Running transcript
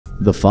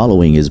The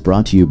following is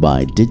brought to you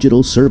by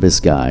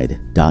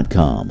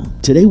digitalserviceguide.com.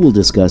 Today we'll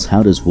discuss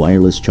how does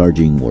wireless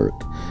charging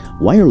work.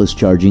 Wireless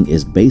charging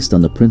is based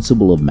on the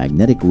principle of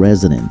magnetic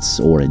resonance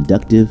or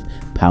inductive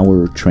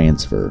power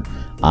transfer,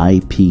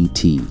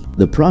 IPT,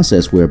 the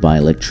process whereby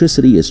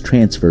electricity is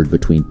transferred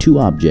between two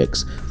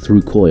objects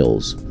through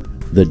coils.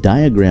 The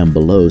diagram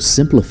below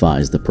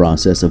simplifies the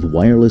process of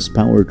wireless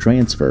power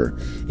transfer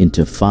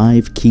into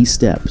 5 key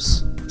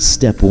steps.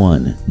 Step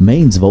 1.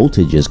 Mains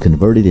voltage is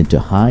converted into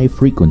high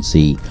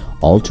frequency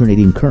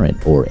alternating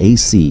current or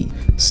AC.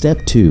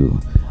 Step 2.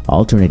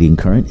 Alternating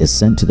current is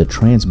sent to the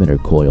transmitter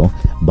coil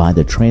by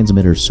the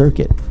transmitter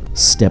circuit.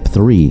 Step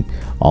 3.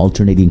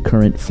 Alternating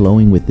current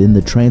flowing within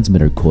the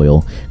transmitter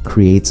coil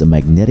creates a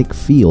magnetic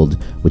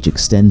field which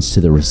extends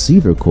to the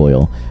receiver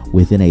coil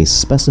within a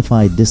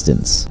specified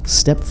distance.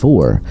 Step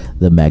 4.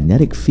 The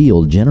magnetic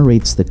field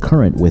generates the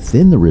current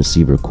within the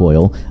receiver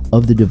coil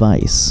of the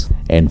device.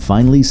 And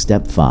finally,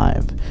 Step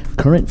 5.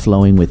 Current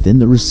flowing within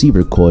the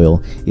receiver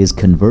coil is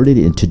converted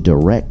into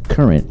direct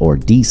current or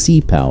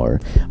DC power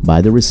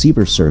by the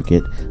receiver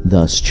circuit,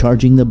 thus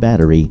charging the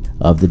battery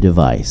of the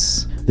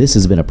device. This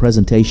has been a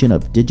presentation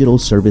of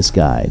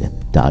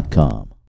digitalserviceguide.com.